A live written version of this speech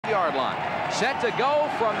Yard line. Set to go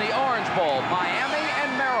from the Orange Bowl, Miami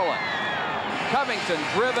and Maryland. Covington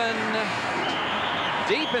driven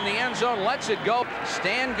deep in the end zone, lets it go.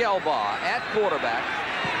 Stan Gelbaugh at quarterback.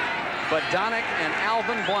 Badonic and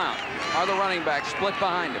Alvin Blount are the running backs, split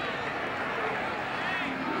behind him.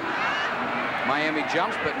 Miami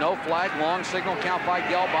jumps, but no flag. Long signal count by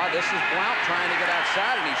Gelbaugh. This is Blount trying to get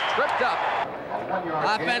outside, and he's tripped up.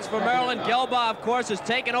 Offense for Maryland. Gelbaugh, of course, has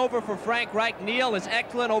taken over for Frank Reich. Neal is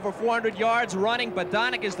excellent, over 400 yards running.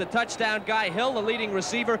 Badonic is the touchdown guy. Hill, the leading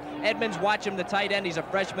receiver. Edmonds, watch him, the tight end. He's a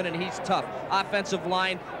freshman, and he's tough. Offensive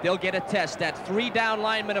line, they'll get a test. That three-down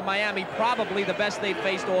lineman of Miami, probably the best they've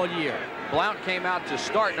faced all year. Blount came out to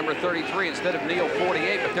start, number 33, instead of Neal,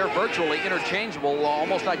 48, but they're virtually interchangeable,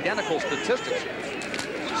 almost identical statistics.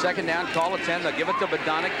 Second down, call at 10. They'll give it to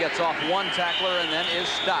Badonic, gets off one tackler, and then is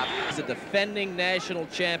stopped. The defending national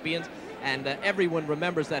champions, and everyone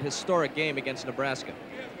remembers that historic game against Nebraska.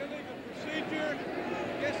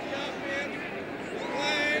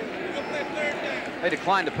 They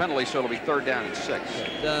declined the penalty, so it'll be 3rd down and 6.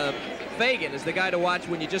 Fagan is the guy to watch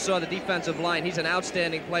when you just saw the defensive line. He's an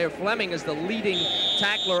outstanding player. Fleming is the leading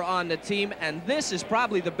tackler on the team, and this is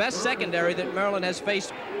probably the best secondary that Maryland has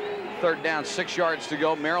faced. 3rd down, 6 yards to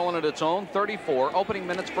go. Maryland at its own 34. Opening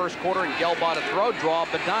minutes, first quarter, and Gelbaugh to throw. Draw,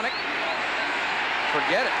 Badonic.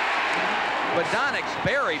 Forget it. Badonic's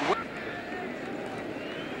buried.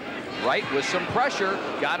 Right with some pressure.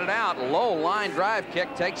 Got it out. Low line drive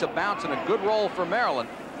kick. Takes a bounce and a good roll for Maryland.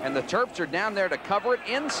 And the Terps are down there to cover it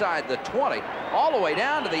inside the 20, all the way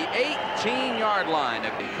down to the 18-yard line.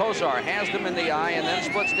 Kozar has them in the eye and then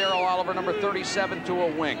splits Darrell Oliver, number 37, to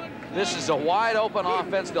a wing. This is a wide-open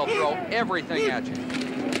offense. They'll throw everything at you.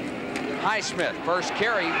 Highsmith, first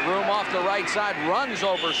carry, room off the right side, runs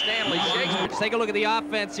over Stanley Shakespeare. Let's take a look at the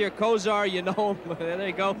offense here. Kozar, you know him. There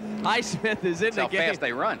you go. Highsmith is in the game. How fast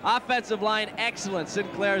they run. Offensive line, excellent.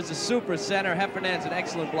 Sinclair is a super center. Heffernan's an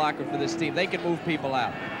excellent blocker for this team. They can move people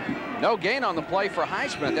out. No gain on the play for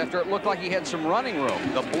Highsmith after it looked like he had some running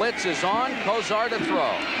room. The blitz is on. Kozar to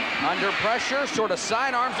throw. Under pressure, sort of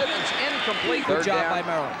sidearms it. It's incomplete. Good job by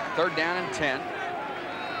Maryland. 3rd down and 10.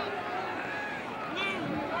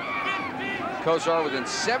 Kozar within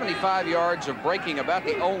 75 yards of breaking about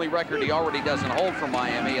the only record he already doesn't hold for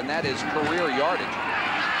Miami, and that is career yardage.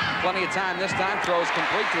 Plenty of time this time. Throws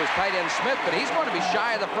complete to his tight end Smith, but he's going to be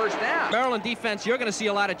shy of the 1st down. Maryland defense, you're going to see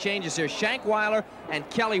a lot of changes here. Shankweiler and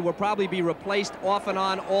Kelly will probably be replaced off and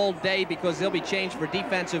on all day because they'll be changed for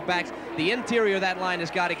defensive backs. The interior of that line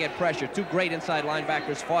has got to get pressure. Two great inside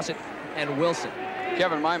linebackers, Fawcett and Wilson.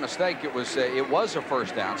 Kevin, my mistake. It was a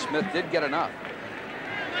 1st down. Smith did get enough.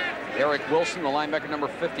 Eric Wilson, the linebacker, number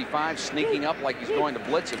 55, sneaking up like he's going to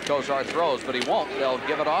blitz if Kozar throws, but he won't. They'll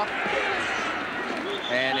give it off.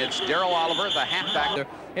 And it's Darrell Oliver, the halfback.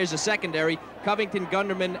 Here's the secondary. Covington,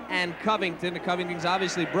 Gunderman, and Covington. Covington's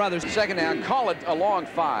obviously brothers. 2nd down, call it a long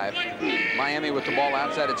 5. Miami with the ball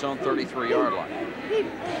outside its own 33-yard line.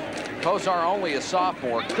 Kozar, only a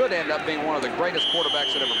sophomore, could end up being one of the greatest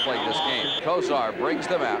quarterbacks that ever played this game. Kozar brings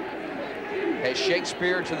them out. Has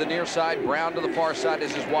Shakespeare to the near side, Brown to the far side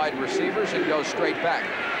as his wide receivers, and goes straight back.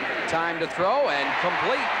 Time to throw and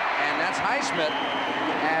complete, and that's Highsmith.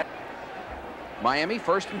 At Miami,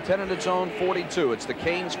 1st and 10 at its own 42. It's the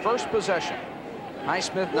Canes' first possession.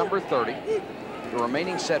 Highsmith, number 30. The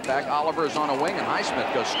remaining setback, Oliver is on a wing, and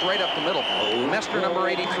Highsmith goes straight up the middle. Mester, number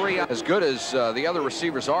 83. As good as the other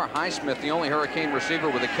receivers are, Highsmith, the only Hurricane receiver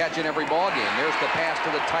with a catch in every ball game. There's the pass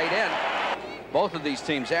to the tight end. Both of these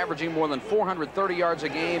teams averaging more than 430 yards a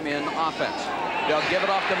game in offense. They'll give it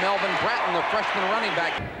off to Melvin Bratton, the freshman running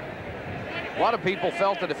back. A lot of people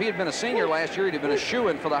felt that if he had been a senior last year, he'd have been a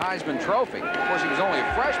shoo-in for the Heisman Trophy. Of course, he was only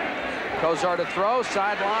a freshman. Kozar to throw,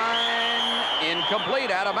 sideline,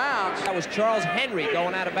 incomplete, out of bounds. That was Charles Henry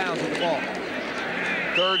going out of bounds with the ball.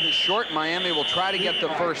 3rd and short. Miami will try to get the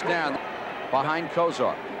 1st down behind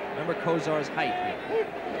Kozar. Remember Kozar's height.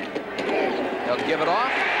 They'll give it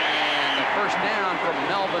off. 1st down from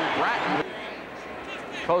Melvin Bratton.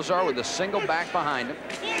 Kozar with a single back behind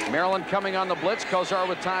him. Maryland coming on the blitz. Kozar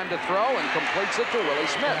with time to throw and completes it to Willie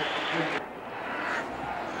Smith.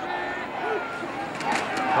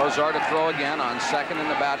 Kozar to throw again on 2nd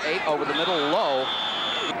and about 8 over the middle, low.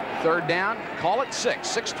 3rd down, call it 6.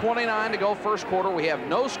 6:29 to go 1st quarter. We have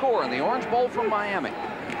no score in the Orange Bowl from Miami.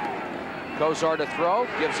 Kozar to throw,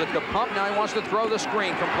 gives it to Pump. Now he wants to throw the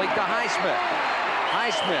screen, complete to Highsmith.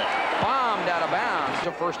 Highsmith bombed out of bounds.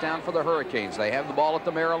 A 1st down for the Hurricanes. They have the ball at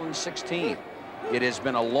the Maryland 16. It has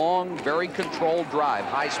been a long, very controlled drive.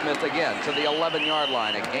 Highsmith again to the 11-yard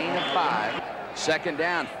line, a gain of 5. 2nd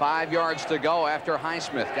down, 5 yards to go after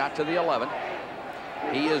Highsmith got to the 11.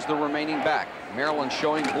 He is the remaining back. Maryland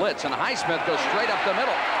showing blitz, and Highsmith goes straight up the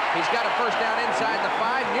middle. He's got a first down inside the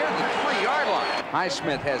 5 near the 3-yard line.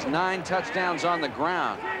 Highsmith has 9 touchdowns on the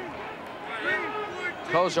ground.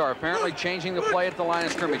 Kozar apparently changing the play at the line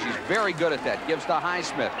of scrimmage. He's very good at that. Gives to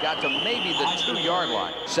Highsmith. Got to maybe the 2-yard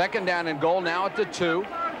line. Second down and goal now at the 2.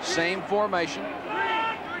 Same formation.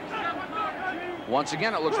 Once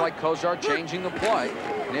again, it looks like Kozar changing the play.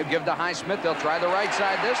 And he'll give to Highsmith. They'll try the right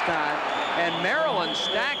side this time. And Maryland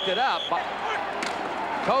stacked it up.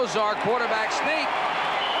 Kozar, quarterback sneak.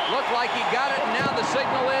 Looked like he got it, and now the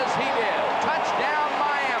signal is he did. Touchdown,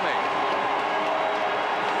 Miami.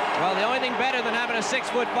 Well, the only thing better than having a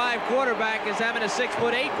 6'5" quarterback is having a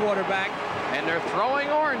 6'8" quarterback. And they're throwing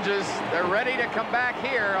oranges. They're ready to come back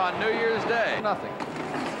here on New Year's Day. Nothing.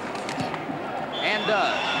 And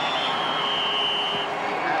does.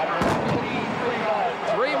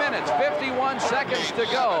 3 minutes, 51 seconds to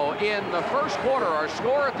go in the first quarter. Our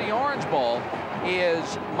score at the Orange Bowl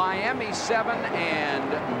is Miami 7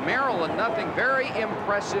 and Maryland nothing. Very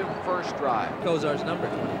impressive first drive. Kozar's number.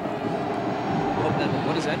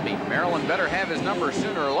 What does that mean? Maryland better have his number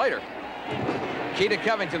sooner or later. Key to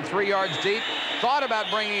Covington, 3 yards deep. Thought about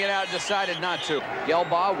bringing it out, decided not to.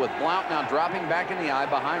 Gelbaugh with Blount now dropping back in the eye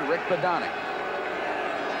behind Rick Badonic.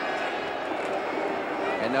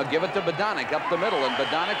 And they'll give it to Badonic up the middle, and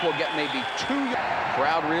Badonic will get maybe 2.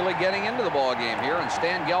 Crowd really getting into the ball game here, and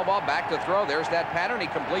Stan Gelbaugh back to throw. There's that pattern. He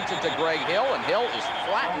completes it to Greg Hill, and Hill is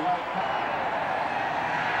flattened.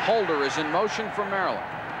 Holder is in motion for Maryland.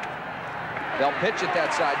 They'll pitch it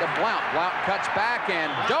that side to Blount. Blount cuts back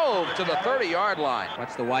and dove to the 30-yard line.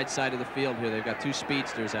 Watch the wide side of the field here. They've got 2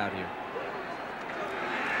 speedsters out here.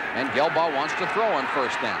 And Gelbaugh wants to throw on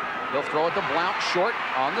first down. He'll throw it to Blount short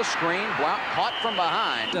on the screen. Blount caught from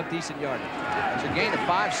behind. Up decent yardage. It's a gain of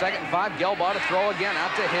 5, 2nd and 5. Gelbaugh to throw again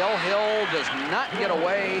out to Hill. Hill does not get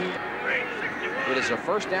away. It is a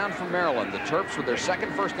first down for Maryland. The Terps with their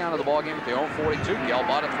 2nd first down of the ballgame at their own 42.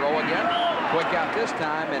 Gelbaugh to throw again. Quick out this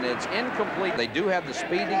time, and it's incomplete. They do have the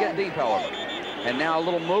speed to get deep, however. And now a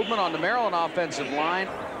little movement on the Maryland offensive line.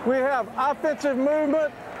 We have offensive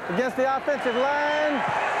movement against the offensive line.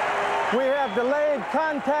 We have delayed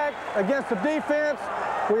contact against the defense.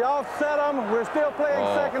 We offset them. We're still playing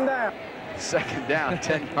second down. Second down,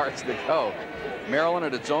 10 yards to go. Maryland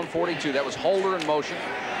at its own 42. That was Holder in motion.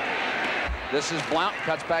 This is Blount,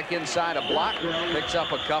 cuts back inside a block, picks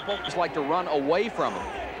up a couple. Just like to run away from him.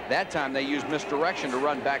 That time they used misdirection to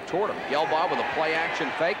run back toward him. Gelbaugh with a play action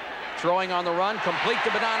fake, throwing on the run, complete to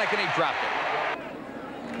Badonic, and he dropped it.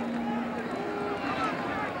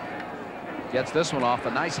 Gets this one off,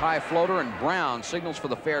 a nice high floater, and Brown signals for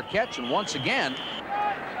the fair catch, and once again,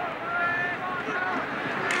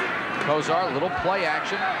 Kozar, little play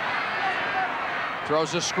action,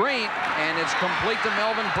 throws a screen, and it's complete to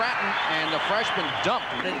Melvin Bratton, and the freshman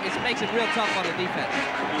dumped. It makes it real tough on the defense.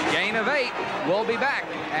 Gain of 8. We'll be back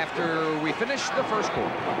after we finish the first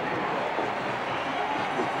quarter.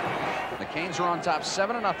 The Canes are on top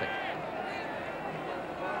 7-0.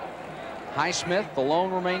 Highsmith, the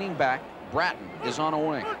lone remaining back. Bratton is on a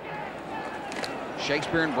wing.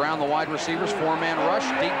 Shakespeare and Brown, the wide receivers, 4-man rush,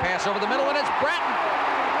 deep pass over the middle, and it's Bratton.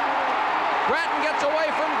 Bratton gets away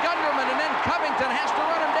from Gunderman, and then Covington has to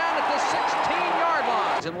run him down at the 16-yard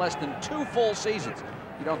line. In less than 2 full seasons.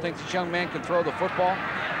 You don't think this young man can throw the football?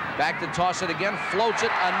 Back to toss it again, floats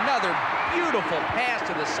it, another beautiful pass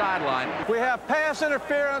to the sideline. We have pass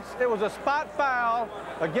interference. It was a spot foul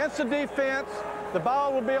against the defense. The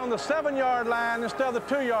ball will be on the 7-yard line instead of the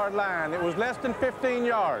 2-yard line. It was less than 15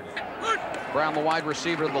 yards. Brown, the wide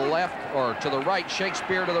receiver to the left, or to the right.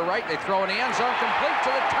 Shakespeare to the right. They throw in the end zone, complete to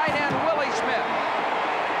the tight end, Willie Smith.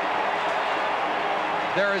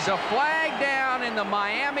 There is a flag down in the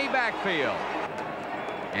Miami backfield.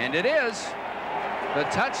 And it is. The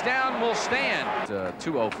touchdown will stand.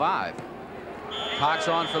 2:05. Cox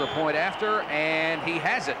on for the point after, and he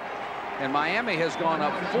has it. And Miami has gone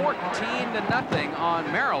up 14-0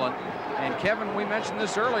 on Maryland. And Kevin, we mentioned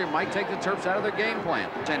this earlier, might take the Terps out of their game plan.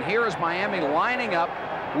 And here is Miami lining up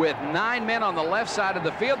with 9 men on the left side of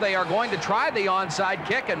the field. They are going to try the onside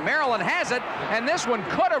kick, and Maryland has it. And this one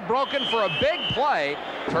could have broken for a big play.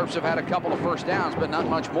 Terps have had a couple of first downs, but not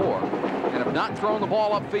much more, and have not thrown the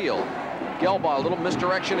ball upfield. Gelbaugh, a little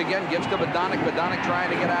misdirection again, gives to Badonic. Badonic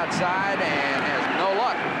trying to get outside and has no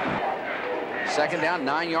luck. Second down,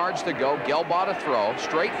 9 yards to go. Gelbaugh to throw.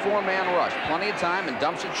 Straight 4-man rush. Plenty of time, and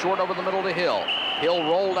dumps it short over the middle to Hill. Hill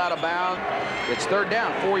rolled out of bounds. It's 3rd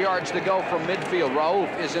down, 4 yards to go from midfield.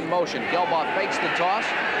 Raouf is in motion. Gelbaugh fakes the toss.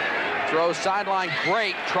 Throws sideline.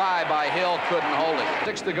 Great try by Hill. Couldn't hold it.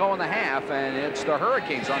 6 to go in the half, and it's the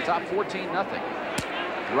Hurricanes on top 14-0.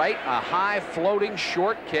 Right, a high floating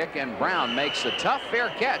short kick, and Brown makes a tough fair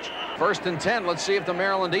catch. 1st and 10. Let's see if the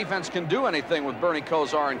Maryland defense can do anything with Bernie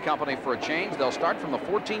Kosar and company for a change. They'll start from the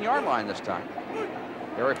 14-yard line this time.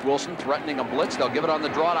 Eric Wilson threatening a blitz. They'll give it on the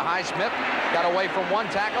draw to Highsmith. Got away from one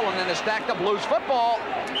tackle and then is stacked up loose football.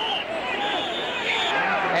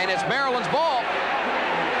 And it's Maryland's ball.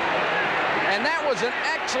 And that was an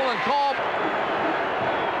excellent call.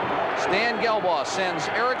 Stan Gelbaugh sends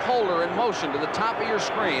Eric Holder in motion to the top of your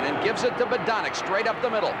screen and gives it to Bodanik straight up the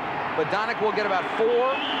middle. Bodanik will get about 4,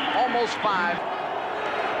 almost 5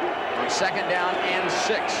 on 2nd down and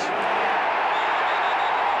 6.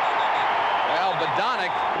 Well,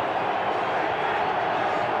 Bodanik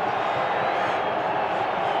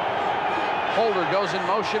Holder goes in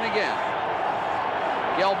motion again.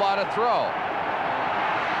 Gelbaugh to throw.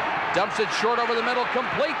 Dumps it short over the middle,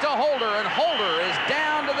 complete to Holder, and Holder is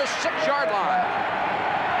down to the 6-yard line.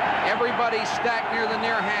 Everybody stacked near the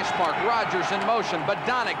near hash mark. Rogers in motion.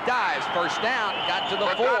 Bodanik dives. 1st down. Got to the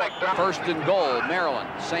 4. 1st and goal, Maryland.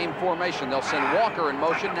 Same formation. They'll send Walker in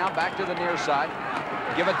motion. Now back to the near side.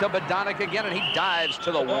 Give it to Bodanik again, and he dives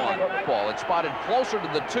to the 1. Ball. It's spotted closer to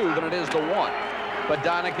the 2 than it is the 1.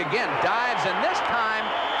 Bodanik again dives, and this time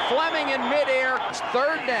Fleming in midair. It's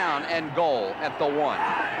 3rd down and goal at the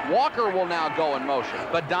 1. Walker will now go in motion.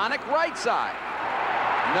 Bodanik right side.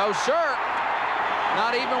 No, sir.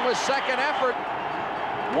 Not even with 2nd effort.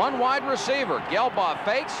 1 wide receiver. Gelbaugh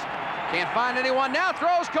fakes. Can't find anyone. Now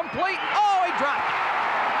throws complete. Oh, he dropped it.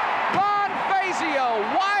 Ron Fazio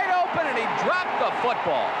wide open, and he dropped the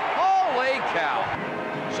football. Holy cow.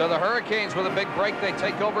 So the Hurricanes with a big break. They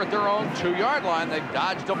take over at their own 2-yard line. They've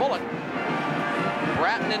dodged a bullet.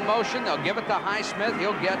 Bratton in motion. They'll give it to Highsmith.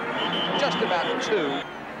 He'll get just about 2.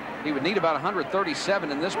 He would need about 137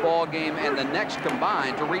 in this ball game and the next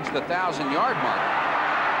combined to reach the 1,000-yard mark.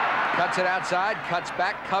 Cuts it outside, cuts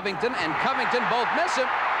back Covington, and Covington both miss him.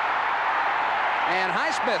 And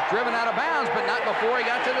Highsmith driven out of bounds, but not before he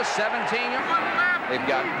got to the 17-yard. They've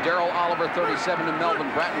got Darrell Oliver, 37, and Melvin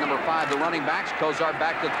Bratton, number 5, the running backs. Kosar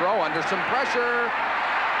back to throw under some pressure.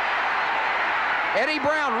 Eddie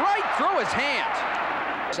Brown right through his hands.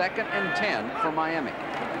 2nd and 10 for Miami.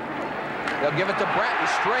 They'll give it to Bratton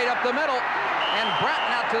straight up the middle, and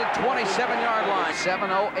Bratton out to the 27-yard line.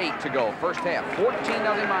 7:08 to go, 1st half.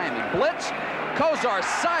 14-0 Miami. Blitz. Kosar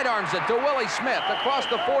sidearms it to Willie Smith across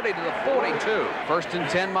the 40 to the 42. 1st and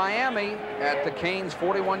 10 Miami at the Canes'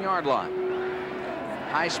 41-yard line.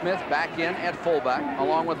 Highsmith back in at fullback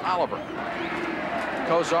along with Oliver.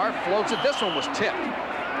 Kosar floats it. This one was tipped.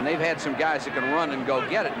 And they've had some guys that can run and go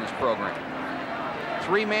get it in this program.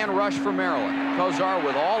 3-man rush for Maryland. Kosar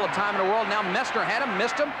with all the time in the world. Now Messner had him,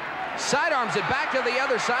 missed him. Sidearms it back to the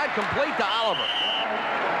other side, complete to Oliver.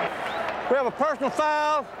 We have a personal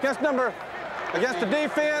foul against the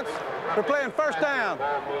defense. We're playing 1st down.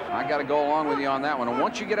 I got to go along with you on that one. And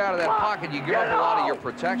once you get out of that pocket, you give up a lot of your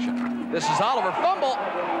protection. This is Oliver. Fumble.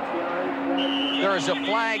 There is a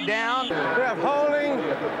flag down. We have holding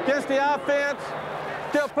against the offense.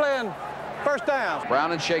 Still playing 1st down.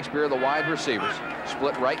 Brown and Shakespeare, the wide receivers,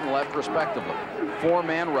 split right and left respectively.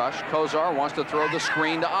 4-man rush. Kosar wants to throw the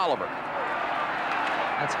screen to Oliver.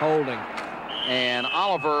 That's holding. And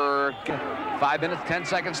Oliver, 5 minutes, 10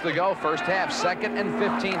 seconds to go, 1st half. 2nd and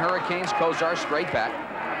 15 Hurricanes. Kosar straight back.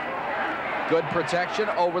 Good protection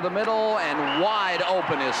over the middle, and wide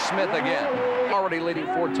open is Smith again. Already leading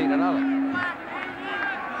 14-0.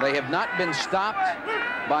 They have not been stopped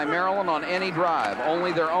by Maryland on any drive.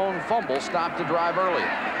 Only their own fumble stopped the drive earlier.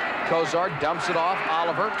 Kosar dumps it off.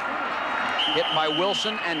 Oliver hit by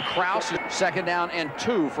Wilson and Krause. 2nd down and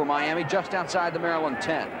 2 for Miami, just outside the Maryland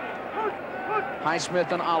 10.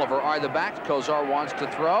 Highsmith and Oliver are the backs. Kosar wants to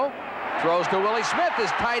throw. Throws to Willie Smith, his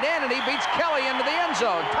tight end, and he beats Kelly into the end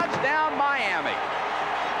zone. Touchdown, Miami.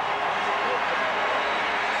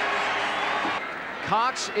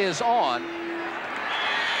 Cox is on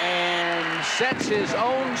and sets his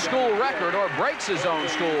own school record, or breaks his own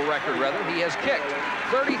school record, rather. He has kicked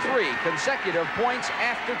 33 consecutive points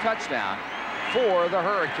after touchdown for the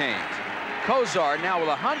Hurricanes. Kosar now with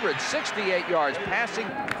 168 yards passing.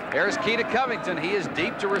 There's Keita Covington. He is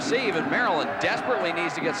deep to receive, and Maryland desperately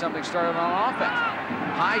needs to get something started on offense.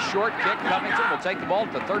 High short kick. Covington will take the ball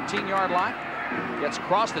at the 13-yard line. Gets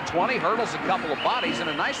across the 20, hurdles a couple of bodies, and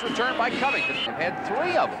a nice return by Covington. They've had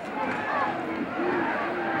 3 of them.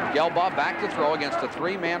 Gelbaugh back to throw against a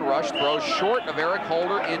 3-man rush. Throws short of Eric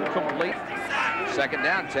Holder, incomplete. 2nd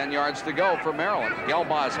down, 10 yards to go for Maryland.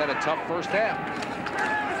 Gelbaugh has had a tough 1st half.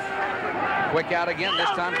 Quick out again, this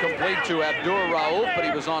time complete to Abdur Rauf, but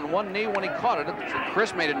he was on one knee when he caught it.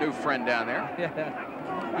 Chris made a new friend down there. Yeah.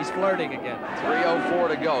 He's flirting again. 3:04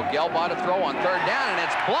 to go. Gelbaugh to throw on third down, and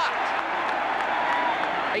it's blocked.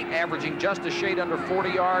 Averaging just a shade under 40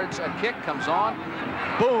 yards. A kick comes on,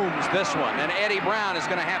 booms this one, and Eddie Brown is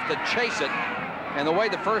going to have to chase it. And the way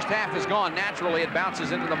the first half has gone, naturally it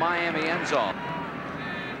bounces into the Miami end zone.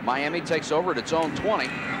 Miami takes over at its own 20.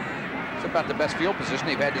 It's about the best field position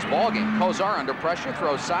they've had this ball game. Kozar under pressure,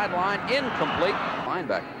 throws sideline, incomplete.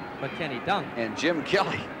 Linebacker. But can he dunk? And Jim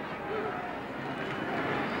Kelly.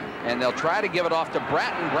 And they'll try to give it off to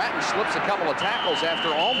Bratton. Bratton slips a couple of tackles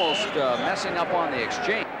after almost messing up on the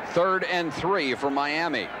exchange. 3rd and 3 for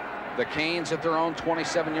Miami. The Canes at their own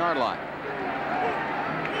 27-yard line.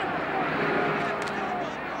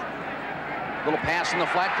 Little pass in the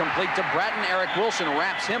flat, complete to Bratton. Eric Wilson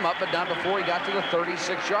wraps him up, but down before he got to the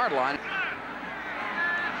 36-yard line.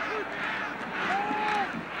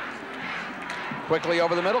 Quickly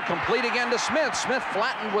over the middle, complete again to Smith. Smith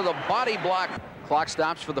flattened with a body block. Clock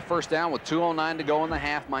stops for the first down with 2:09 to go in the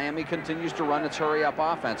half. Miami continues to run its hurry-up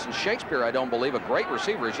offense. And Shakespeare, I don't believe, a great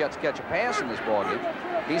receiver, has yet to catch a pass in this ballgame.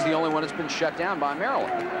 He's the only one that's been shut down by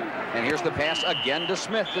Maryland. And here's the pass again to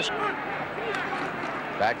Smith.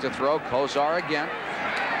 Back to throw, Kozar again.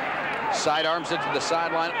 Sidearms it to the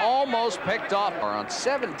sideline, almost picked off. Are on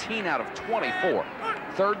 17 out of 24.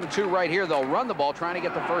 3rd and 2 right here. They'll run the ball, trying to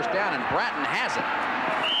get the first down, and Bratton has it.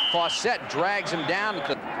 Fawcett drags him down at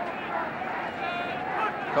the...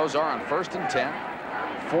 Kozar on 1st and 10.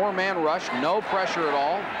 4-man rush, no pressure at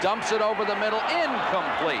all. Dumps it over the middle,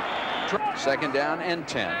 incomplete. 2nd down and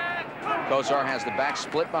 10. Kozar has the back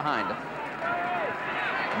split behind him.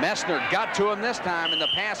 Messner got to him this time, and the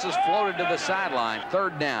pass is floated to the sideline.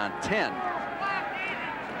 3rd down, 10.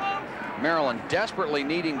 Maryland desperately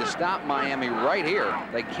needing to stop Miami right here.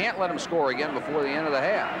 They can't let him score again before the end of the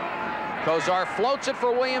half. Kozar floats it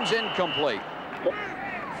for Williams, incomplete.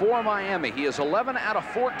 For Miami, he is 11 out of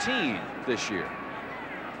 14 this year.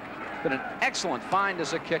 Been an excellent find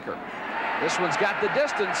as a kicker. This one's got the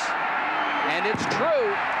distance, and it's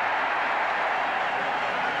true.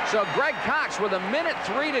 So Greg Cox, with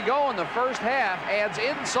 1:03 to go in the first half, adds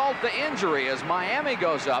insult to injury as Miami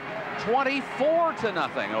goes up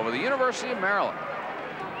 24-0 over the University of Maryland.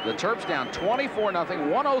 The Terps down 24-0,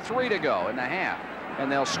 1:03 to go in the half.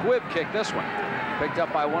 And they'll squib kick this one. Picked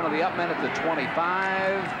up by one of the up men at the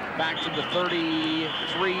 25, back to the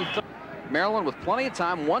 33. Maryland with plenty of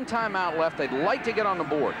time, 1 timeout left. They'd like to get on the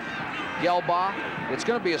board. Gelbaugh, it's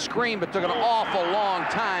going to be a screen, but took an awful long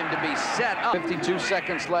time to be set up. 52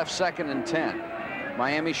 seconds left, 2nd and 10.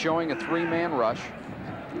 Miami showing a 3-man rush,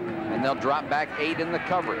 and they'll drop back 8 in the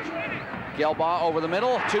coverage. Gelbaugh over the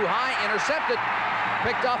middle, too high, intercepted,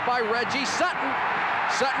 picked off by Reggie Sutton.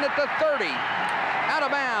 Sutton at the 30, out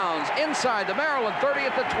of bounds, inside the Maryland 30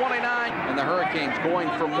 at the 29, and the Hurricanes going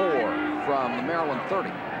for more from the Maryland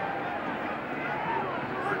 30.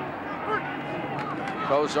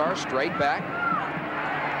 Kozar straight back.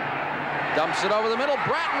 Dumps it over the middle.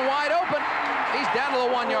 Bratton wide open. He's down to the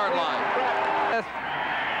 1-yard line.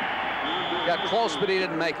 Got close, but he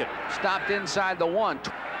didn't make it. Stopped inside the 1.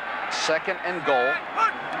 2nd and goal.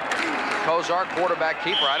 Kozar, quarterback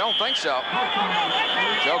keeper. I don't think so.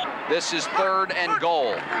 Joke. This is 3rd and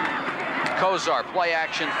goal. Kozar, play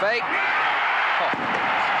action fake. Oh.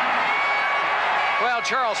 Well,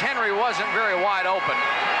 Charles Henry wasn't very wide open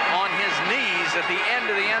on his knees at the end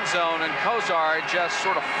of the end zone, and Kozar just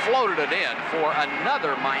sort of floated it in for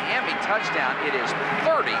another Miami touchdown. It is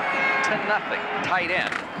 30-0, tight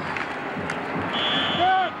end.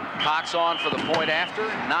 Cox on for the point after,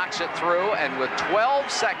 knocks it through, and with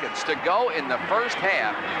 12 seconds to go in the first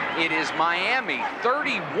half, it is Miami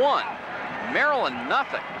 31, Maryland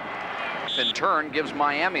nothing. In turn, gives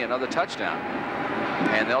Miami another touchdown,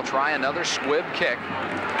 and they'll try another squib kick.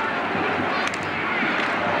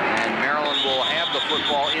 Will have the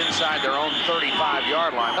football inside their own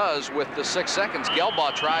 35-yard line. Does with the 6 seconds.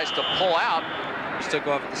 Gelbaugh tries to pull out. Just took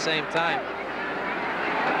off at the same time.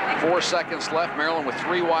 4 seconds left. Maryland with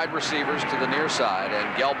 3 wide receivers to the near side, and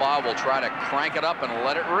Gelbaugh will try to crank it up and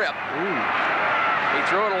let it rip. Ooh. He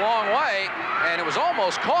threw it a long way, and it was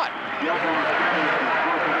almost caught.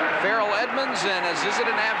 Farrell Edmonds and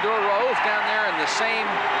Azizadin Abdur-Rauf down there in the same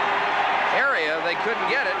area. They couldn't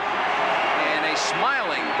get it. And a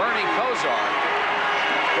smiling Bernie Kozar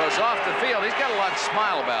goes off the field. He's got a lot to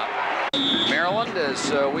smile about. Maryland,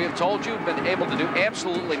 as we have told you, been able to do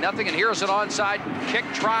absolutely nothing. And here's an onside kick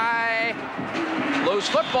try. Loose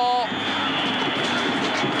football.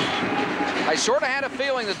 I sort of had a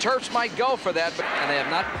feeling the Terps might go for that, but and they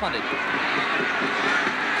have not punted.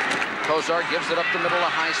 Kozar gives it up the middle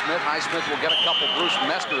of Highsmith. Highsmith will get a couple. Bruce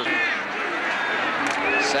Messner.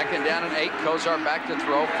 Second down and 8. Kozar back to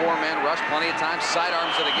throw. 4-man rush. Plenty of time.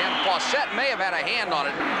 Sidearms it again. Fawcett may have had a hand on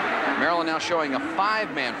it. Maryland now showing a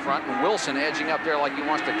 5-man front. And Wilson edging up there like he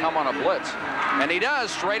wants to come on a blitz. And he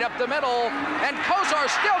does, straight up the middle. And Kozar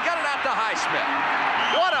still got it out to Highsmith.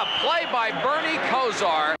 What a play by Bernie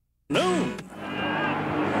Kozar. Noon.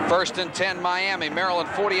 First and 10, Miami. Maryland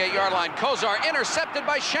 48-yard line. Kozar intercepted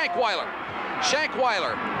by Shankweiler.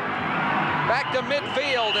 Shankweiler back to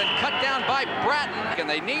midfield and cut down by Bratton. And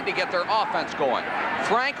they need to get their offense going.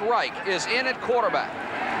 Frank Reich is in at quarterback.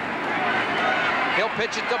 He'll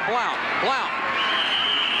pitch it to Blount. Blount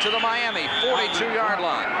to the Miami 42-yard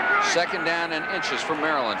line. Second down and inches for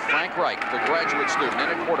Maryland. Frank Reich, the graduate student, in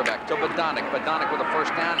at quarterback to Bodanik. Bodanik with a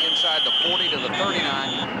first down inside the 40 to the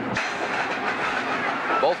 39.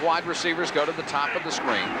 Both wide receivers go to the top of the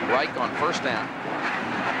screen. Reich on first down.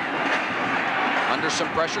 Under some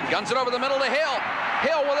pressure, guns it over the middle to Hill.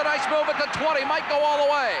 Hill with a nice move at the 20, might go all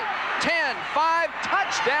the way. 10, 5,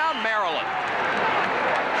 touchdown Maryland.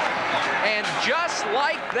 And just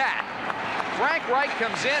like that, Frank Reich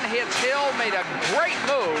comes in, hits Hill, made a great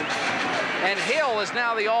move, and Hill is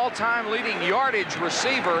now the all-time leading yardage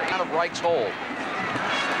receiver out of Reich's hold.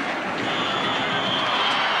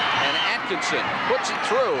 And Atkinson puts it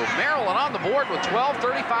through. Maryland on the board with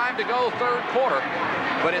 12:35 to go, third quarter.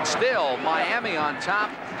 But it's still Miami on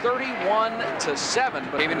top, 31-7.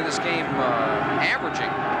 But came into this game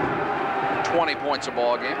averaging 20 points a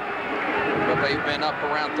ball game. But they've been up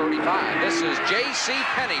around 35. This is J.C.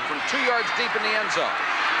 Penney from 2 yards deep in the end zone.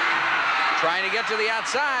 Trying to get to the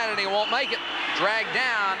outside, and he won't make it. Dragged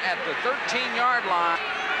down at the 13-yard line.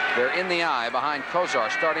 They're in the eye behind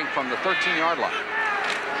Kozar, starting from the 13-yard line.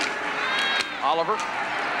 Oliver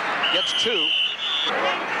gets 2.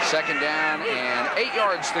 Second down and 8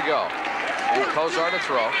 yards to go. And Kozar to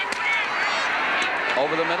throw.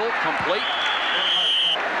 Over the middle, complete.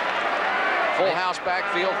 Full house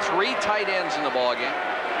backfield, 3 tight ends in the ballgame.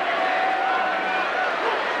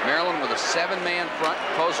 Maryland with a 7-man front.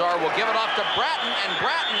 Kozar will give it off to Bratton, and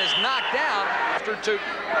Bratton is knocked down after 2.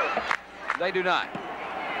 They do not.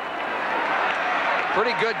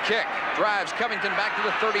 Pretty good kick. Drives Covington back to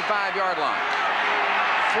the 35-yard line.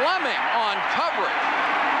 Fleming on coverage.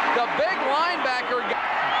 The big linebacker.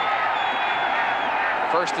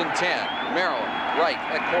 First and 10. Maryland, Reich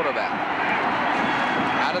at quarterback.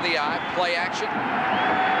 Out of the eye, play action.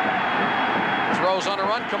 Throws on a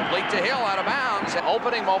run, complete to Hill, out of bounds.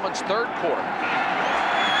 Opening moments, third quarter.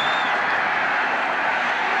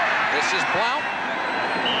 This is Blount.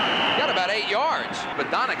 Got about 8 yards.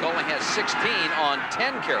 Bodanik only has 16 on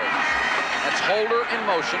 10 carries. That's Holder in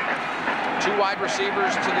motion. 2 wide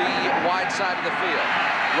receivers to the wide side of the field.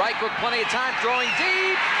 Reich with plenty of time, throwing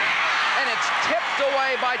deep. And it's tipped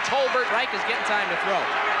away by Tolbert. Reich is getting time to throw.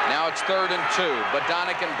 Now it's 3rd and 2.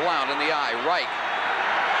 Bodanik and Blount in the eye. Reich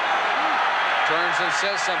turns and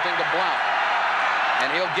says something to Blount. And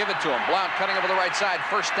he'll give it to him. Blount cutting over the right side.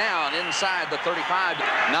 First down inside the 35.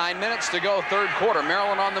 9 minutes to go, third quarter.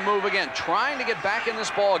 Maryland on the move again, trying to get back in this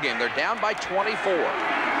ball game. They're down by 24.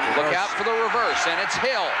 Look out for the reverse, and it's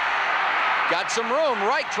Hill. Got some room.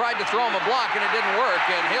 Reich tried to throw him a block, and it didn't work.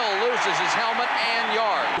 And Hill loses his helmet and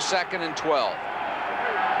yard. 2nd and 12.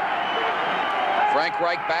 Frank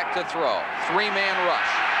Reich back to throw. 3-man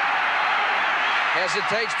rush.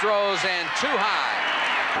 Hesitates, throws, and too high.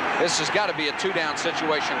 This has got to be a 2-down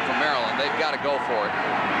situation for Maryland. They've got to go for it.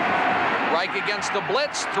 Reich against the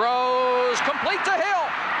blitz. Throws complete to Hill.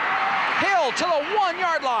 Hill to the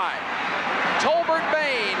 1-yard line. Tolbert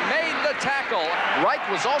Bain made the tackle. Reich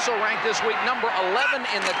was also ranked this week number 11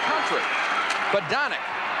 in the country. Bodanik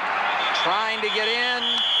trying to get in.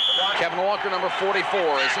 Kevin Walker, number 44,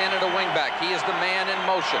 is in at a wingback. He is the man in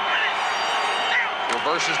motion.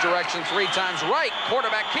 Reverses direction 3 times. Reich,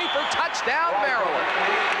 quarterback keeper, touchdown Maryland.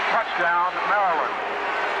 Touchdown Maryland.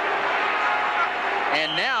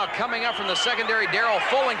 And now coming up from the secondary, Darrell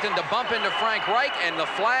Fullington to bump into Frank Reich, and the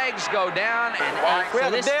flags go down. We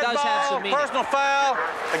have this a dead does ball, have some meaning. personal foul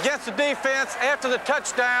against the defense. After the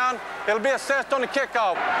touchdown, it'll be assessed on the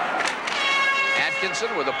kickoff.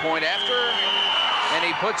 Atkinson with a point after, and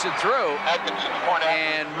he puts it through.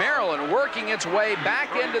 And Maryland working its way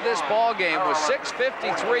back into this ball game with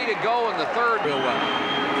 6:53 to go in the third. Real well.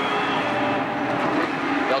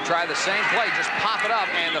 They'll try the same play, just pop it up,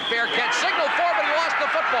 and the fair catch signaled for, but he lost the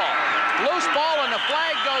football. Loose ball, and the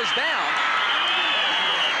flag goes down.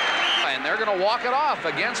 And they're going to walk it off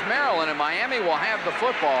against Maryland, and Miami will have the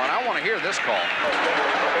football, and I want to hear this call.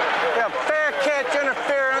 We have fair catch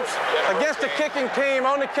interference against the kicking team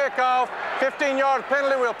on the kickoff. 15-yard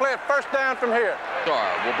penalty. We'll play it first down from here.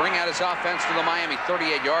 Will bring out his offense to the Miami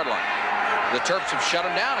 38-yard line. The Terps have shut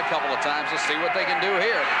him down a couple of times. Let's see what they can do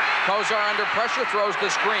here. Kozar under pressure, throws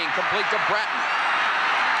the screen, complete to Bratton.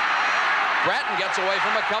 Bratton gets away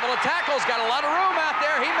from a couple of tackles, got a lot of room out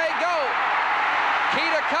there. He may go.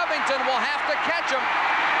 Keita Covington will have to catch him,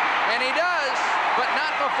 and he does, but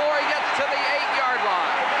not before he gets to the 8-yard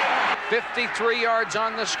line. 53 yards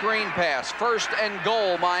on the screen pass. 1st and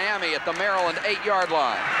goal, Miami at the Maryland 8-yard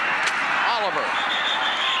line. Oliver.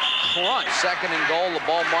 Crunch, 2nd and goal, the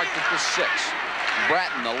ball marked at the 6.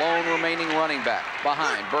 Bratton, the lone remaining running back,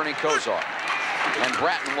 behind Bernie Kozar. And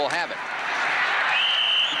Bratton will have it.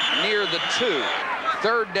 Near the 2.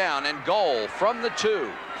 3rd down and goal from the 2.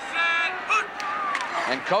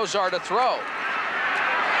 And Kozar to throw.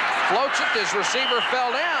 Floats it, his receiver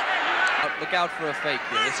fell down. Look out for a fake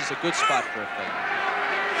here. This is a good spot for a fake.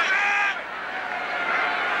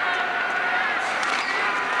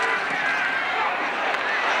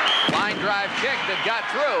 Line drive kick that got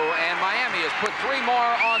through, and Miami has put 3 more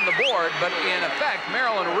on the board, but in effect,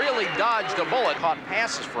 Maryland really dodged a bullet. Caught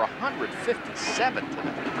passes for 157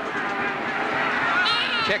 tonight.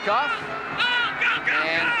 Kickoff,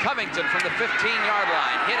 and Covington from the 15-yard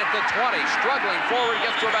line. Hit at the 20, struggling forward,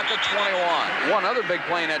 gets to about the 21. One other big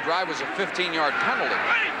play in that drive was a 15-yard penalty,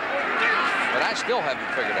 but I still haven't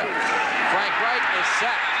figured out. Frank Wright is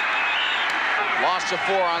sacked. Loss of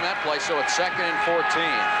 4 on that play, so it's 2nd and 14.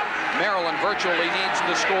 Maryland virtually needs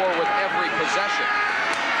to score with every possession.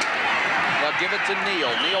 They'll give it to Neal.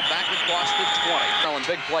 Neal back across the 20. Maryland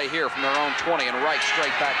big play here from their own 20, and Wright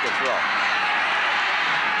straight back to throw.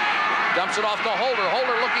 Dumps it off to Holder.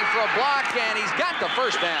 Holder looking for a block, and he's got the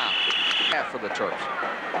 1st down. Half for the Terps.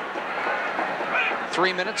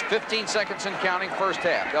 3 minutes, 15 seconds and counting, 1st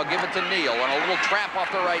half. They'll give it to Neal on a little trap off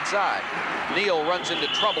the right side. Neal runs into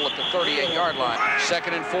trouble at the 38-yard line.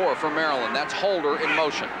 2nd and 4 for Maryland. That's Holder in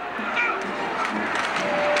motion.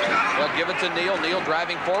 They'll give it to Neal. Neal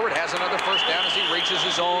driving forward, has another 1st down as he reaches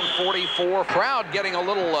his own 44. Crowd getting a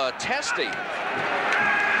little testy.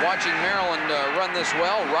 Watching Maryland run this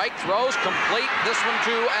well. Wright throws complete. This one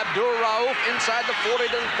to Abdur Rauf inside the 40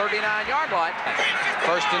 to the 39-yard line.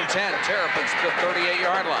 1st and 10. Terrapins to the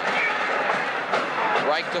 38-yard line.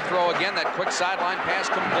 Wright to throw again. That quick sideline pass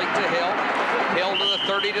complete to Hill. Hill to the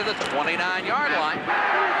 30 to the 29-yard line.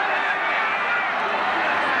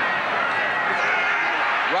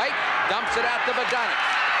 Wright dumps it out to Bodanik.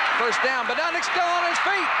 1st down. Bodanik still on his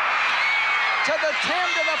feet. To the 10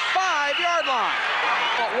 to the 5-yard line.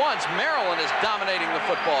 At once, Maryland is dominating the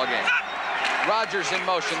football game. Rogers in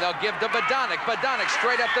motion. They'll give to Bodanik. Bodanik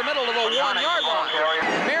straight up the middle to the 1-yard line.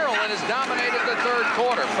 Maryland has dominated the 3rd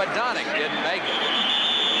quarter. Bodanik didn't make it.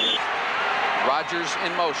 Rogers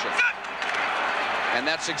in motion. And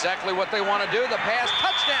that's exactly what they want to do. The pass,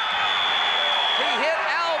 touchdown. He hit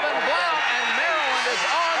Alvin Blount, and Maryland is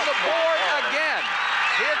on the board again.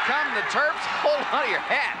 Here come the Terps. Hold on to your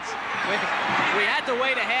hats. We had to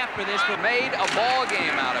wait a half for this, but made a ball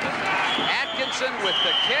game out of it. Atkinson with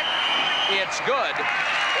the kick. It's good.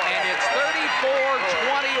 And it's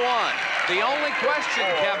 34-21. The only question,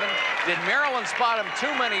 Kevin, did Maryland spot him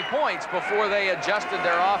too many points before they adjusted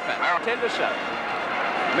their offense? 10-7.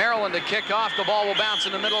 Maryland to kick off. The ball will bounce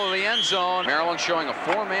in the middle of the end zone. Maryland showing a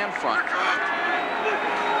 4-man front.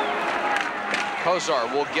 Kozar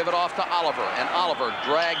will give it off to Oliver, and Oliver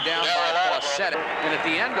dragged down by Plassett. And at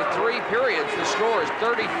the end of 3 periods, the score is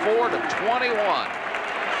 34-21.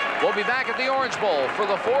 We'll be back at the Orange Bowl for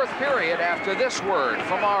the 4th period after this word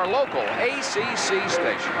from our local ACC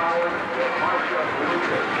station.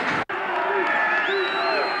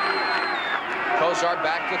 Kozar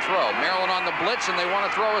back to throw. Maryland on the blitz, and they want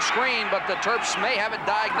to throw a screen, but the Terps may have it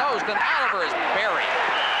diagnosed, and Oliver is buried.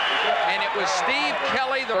 And it was Steve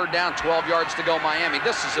Kelly. 3rd down, 12 yards to go, Miami.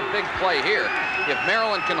 This is a big play here. If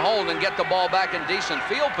Maryland can hold and get the ball back in decent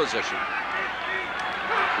field position.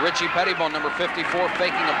 Richie Pettibone, number 54,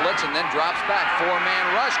 faking a blitz and then drops back. 4-man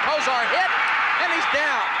rush. Kozar hit, and he's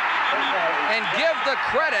down. And give the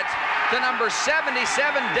credit to number 77,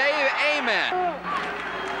 Dave Amen.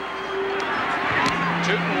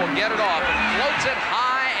 Tootin will get it off and floats it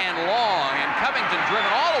high and long. And Covington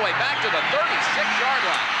driven all the way back to the 36-yard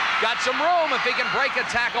line. Got some room if he can break a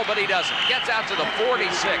tackle, but he doesn't. Gets out to the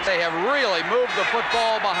 46. They have really moved the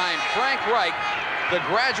football behind Frank Reich, the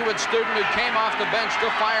graduate student who came off the bench to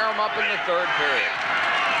fire him up in the 3rd period.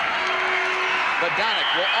 Bodanik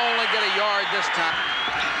will only get a yard this time.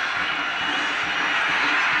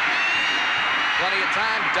 Plenty of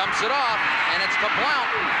time, dumps it off, and it's to Blount.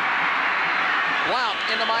 Blount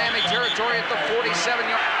into Miami territory at the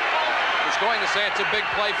 47-yard. I was going to say it's a big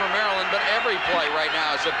play for Maryland, but every play right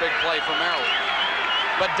now is a big play for Maryland.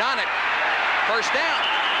 Bodanik, 1st down.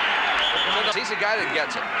 He's a guy that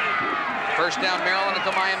gets it. First down, Maryland at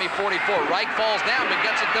the Miami 44. Reich falls down, but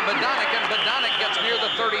gets it to Bodanik, and Bodanik gets near the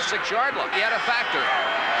 36-yard line. He had a factor.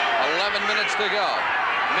 11 minutes to go.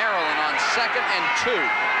 Maryland on 2nd and 2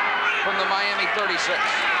 from the Miami 36.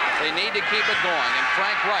 They need to keep it going, and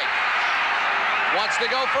Frank Reich wants to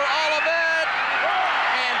go for all of it,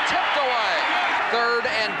 and tipped away. 3rd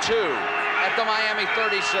and 2 at the Miami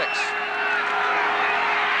 36.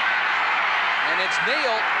 And it's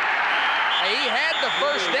Neal. He had the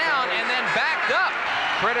first down and then backed up.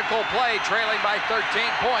 Critical play, trailing by 13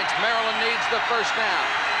 points. Maryland needs the first down.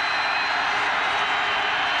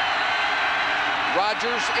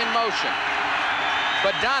 Rogers in motion.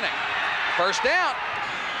 Bodanik, first down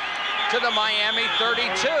to the Miami 32.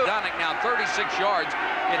 Bodanik now 36 yards.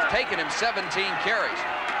 It's taken him 17 carries.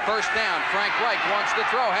 First down, Frank Reich wants to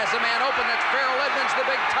throw. Has a man open. That's Farrell Edmonds, the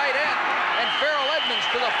big tight end. And Farrell Edmonds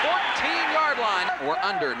to the 14-yard line. We're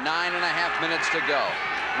under 9.5 minutes to go.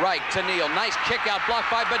 Reich to Neal. Nice kick out blocked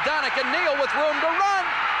by Bodanik, and Neal with room to run.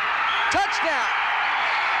 Touchdown.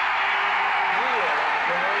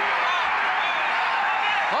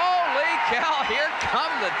 Holy cow, here come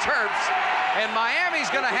the Terps. And Miami's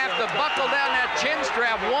going to have to buckle down that chin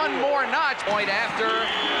strap one more notch. Point after.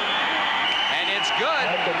 And it's good.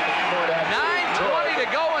 9:20 to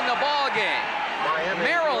go in the ball game.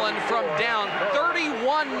 Maryland from down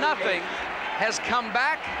 31-0 has come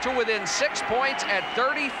back to within 6 points at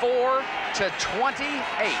 34-28.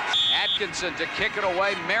 Atkinson to kick it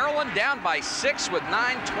away. Maryland down by 6 with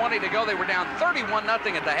 9:20 to go. They were down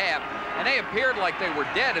 31-0 at the half, and they appeared like they were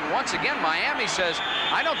dead. And once again, Miami says,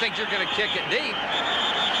 I don't think you're going to kick it deep.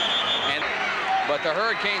 But the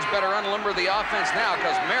Hurricanes better unlimber the offense now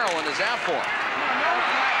because Maryland is out for them.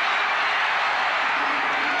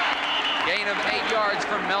 Gain of 8 yards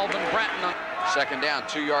from Melvin Bratton. Second down,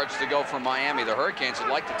 2 yards to go from Miami. The Hurricanes would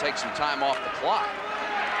like to take some time off the clock.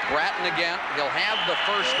 Bratton again. He'll have the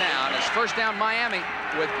first down. It's first down Miami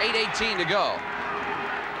with 8:18 to go.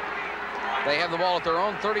 They have the ball at their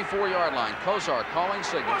own 34-yard line. Kozar calling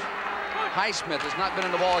signals. Highsmith has not been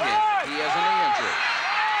in the ball game. He has a knee injury.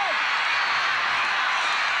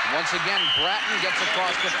 Once again, Bratton gets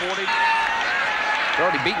across the 40. They've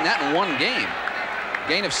already beaten that in one game.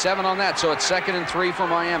 Gain of 7 on that, so it's 2nd and 3 for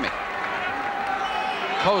Miami.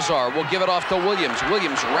 Kozar will give it off to Williams.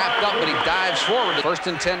 Williams wrapped up, but he dives forward.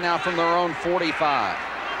 1st and 10 now from their own 45.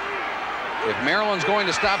 If Maryland's going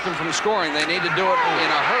to stop them from scoring, they need to do it in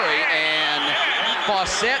a hurry, and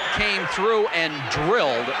Fawcett came through and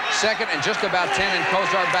drilled. 2nd and just about 10, and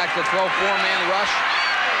Kozar back to throw. 4-man rush.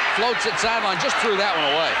 Floats it sideline, just threw that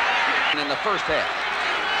one away. And in the first half,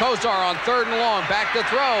 Kozar on 3rd and long, back to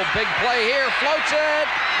throw. Big play here, floats it,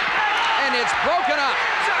 and it's broken up.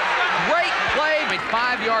 Great play.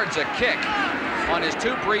 5 yards a kick on his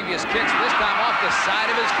 2 previous kicks, this time off the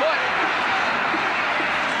side of his foot.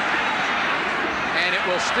 And it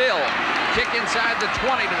will still kick inside the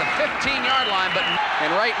 20 to the 15-yard line,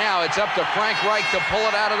 and right now it's up to Frank Reich to pull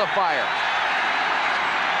it out of the fire.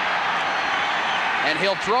 And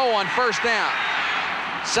he'll throw on first down.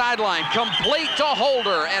 Sideline complete to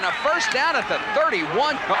Holder, and a first down at the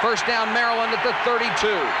 31. First down Maryland at the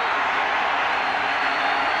 32.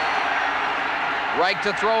 Reich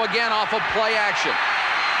to throw again off of play action.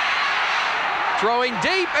 Throwing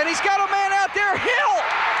deep, and he's got a man out there, Hill!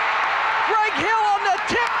 Greg Hill on the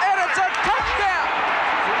tip, and it's a touchdown!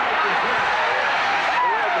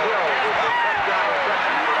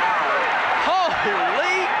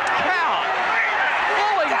 Holy cow!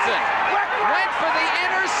 Fullington went for the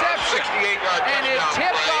interception, and it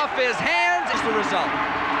tipped off his hands. Is the result.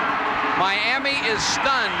 Miami is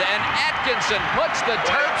stunned, and Atkinson puts the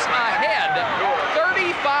Terps ahead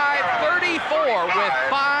 35-34 with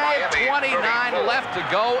 5:29 left to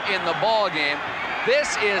go in the ball game.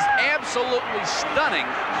 This is absolutely stunning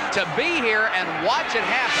to be here and watch it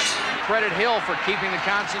happen. Credit Hill for keeping the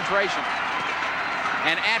concentration.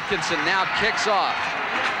 And Atkinson now kicks off.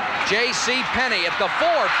 J.C. Penney at the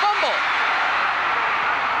 4, fumble.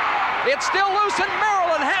 It's still loose, and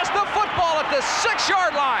Maryland has the football at the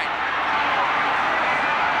 6-yard line.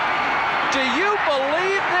 Do you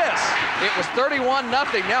believe this? It was 31-0.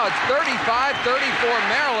 Now it's 35-34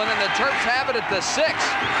 Maryland, and the Terps have it at the 6.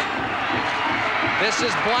 This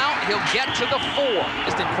is Blount. He'll get to the 4.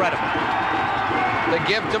 Just incredible. The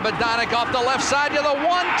give to Bodanik off the left side to the 1.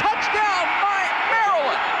 Touchdown,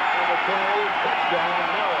 Maryland.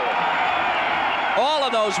 All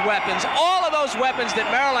of those weapons that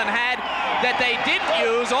Maryland had that they didn't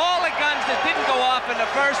use, all the guns that didn't go off in the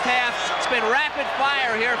first half. It's been rapid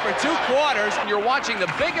fire here for 2 quarters. You're watching the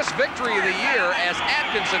biggest victory of the year as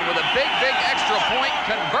Atkinson with a big extra point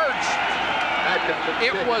converts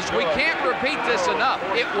It was, we can't repeat this enough,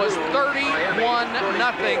 it was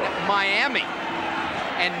 31-0 Miami.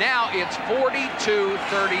 And now it's 42-34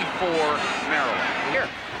 Maryland. Here,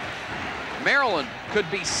 Maryland could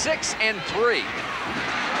be 6-3.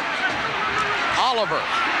 Oliver,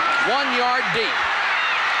 1 yard deep.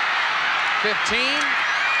 15,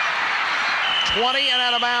 20, and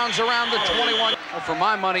out of bounds around the 21. For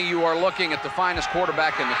my money, you are looking at the finest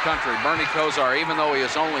quarterback in the country, Bernie Kosar. Even though he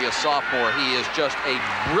is only a sophomore, he is just a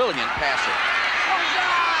brilliant passer.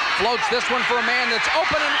 Floats this one for a man that's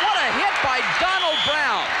open, and what a hit by Donald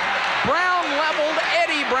Brown. Brown leveled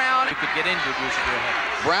Eddie Brown. You could get injured, you should go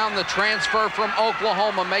ahead. Brown, the transfer from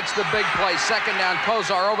Oklahoma, makes the big play. Second down,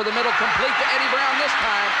 Kosar over the middle, complete to Eddie Brown this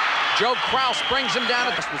time. Joe Kraus brings him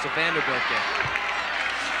down. This was a Vanderbilt game.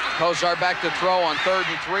 Kosar back to throw on 3rd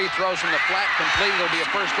and 3, throws from the flat, complete. It'll be a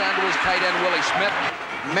first down to his tight end, Willie Smith.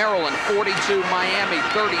 Maryland 42, Miami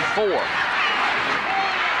 34.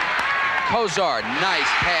 Kosar, nice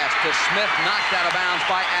pass to Smith, knocked out of bounds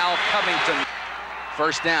by Al Covington.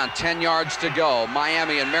 First down, 10 yards to go.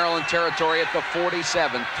 Miami in Maryland territory at the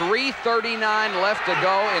 47. 3:39 left to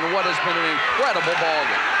go in what has been an incredible ball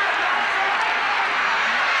game.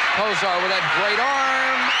 Kosar with that great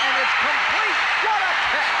arm, and it's complete. What a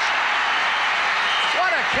catch!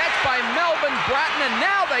 What a catch by Melvin Bratton, and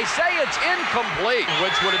now they say it's incomplete,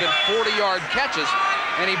 which would have been 40-yard catches,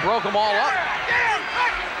 and he broke them all up.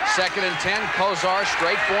 2nd and 10, Kosar,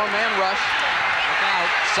 straight 4-man rush. Look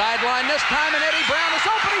out. Sideline this time, and Eddie Brown is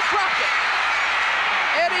open. He dropped it.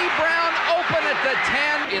 Eddie Brown open at the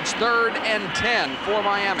 10. It's 3rd and 10 for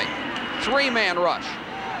Miami. 3-man rush.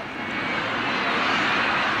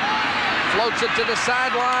 Floats it to the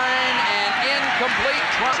sideline, and incomplete.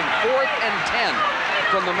 4th and 10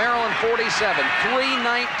 from the Maryland 47.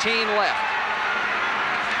 3:19 left.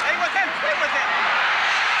 Stay with him. Stay with him.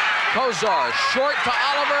 Kosar short to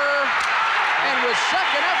Oliver, and with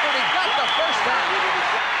second effort, he got the first down.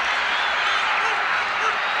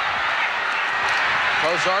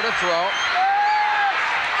 Kosar to throw.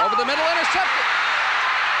 Over the middle, intercepted.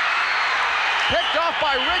 Picked off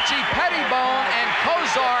by Richie Pettibone, and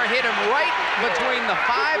Kosar hit him right between the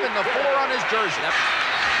 5 and the 4 on his jersey.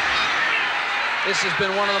 This has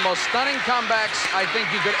been one of the most stunning comebacks I think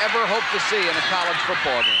you could ever hope to see in a college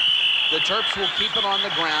football game. The Terps will keep it on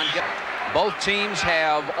the ground. Both teams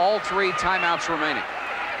have all 3 timeouts remaining.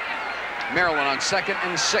 Maryland on 2nd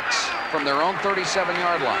and 6 from their own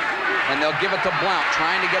 37-yard line. And they'll give it to Blount,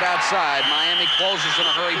 trying to get outside. Miami closes in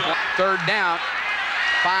a hurry. 3rd down,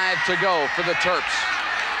 5 to go for the Terps.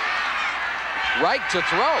 Reich to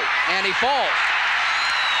throw, and he falls.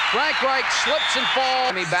 Frank Reich slips and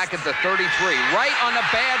falls. Miami back at the 33. Right on the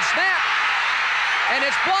bad snap, and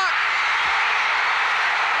it's blocked.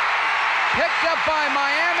 Picked up by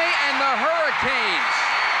Miami and the Hurricanes.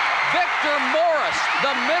 Victor Morris,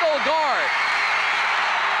 the middle guard.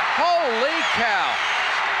 Holy cow.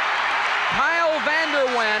 Kyle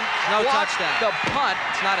Vanderwen blocked the punt.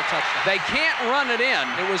 It's not a touchdown. They can't run it in.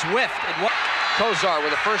 It was whiffed. Kosar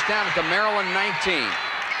with a first down at the Maryland 19.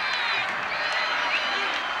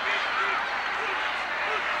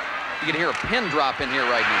 You can hear a pin drop in here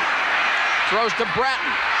right now. Throws to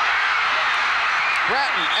Bratton.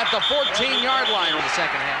 Bratton at the 14-yard line in the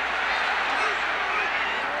second half.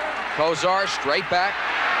 Kosar straight back.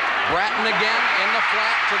 Bratton again in the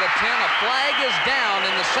flat to the 10. A flag is down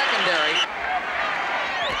in the secondary.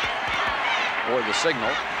 Or the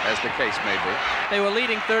signal, as the case may be. They were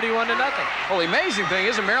leading 31-0. Well, the amazing thing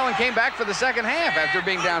is that Maryland came back for the second half after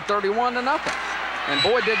being down 31-0. And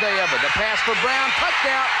boy, did they ever. The pass for Brown,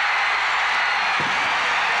 touchdown.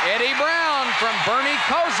 Eddie Brown from Bernie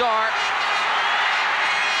Kosar.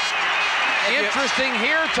 Interesting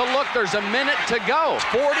here to look. There's a minute to go.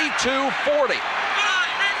 42-40.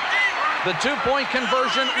 The 2-point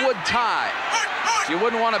conversion would tie. You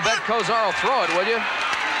wouldn't want to bet Kosar will throw it, would you?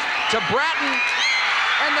 To Bratton,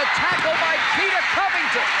 and the tackle by Keita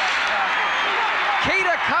Covington.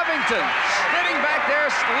 Keita Covington sitting back there,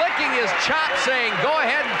 licking his chops, saying, go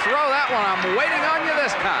ahead and throw that one. I'm waiting on you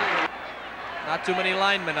this time. Not too many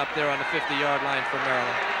linemen up there on the 50-yard line for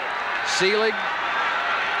Maryland. Seelig,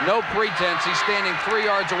 no pretense. He's standing 3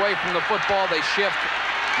 yards away from the football. They shift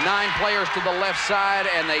 9 players to the left side,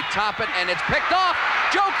 and they top it, and it's picked off.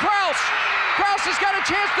 Joe Kraus. Kraus has got a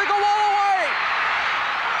chance to go all the way.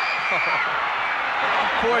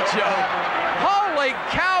 Poor Joe. Holy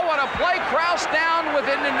cow, what a play. Kraus down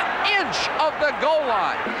within an inch of the goal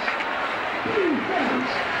line.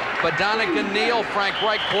 Badonic Neal, Frank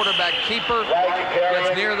Reich, quarterback keeper,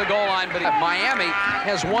 gets near the goal line, but Miami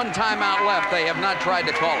has 1 timeout left. They have not tried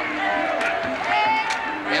to call it.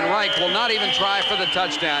 And Reich will not even try for the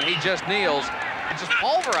touchdown. He just kneels, just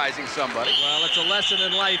pulverizing somebody. Well, it's a lesson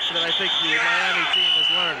in life that I think the Miami team has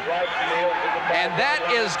learned. And that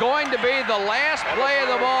is going to be the last play of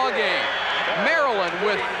the ball game. Maryland,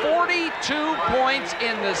 with 42 points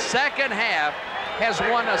in the second half, has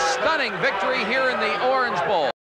won a stunning victory here in the Orange Bowl.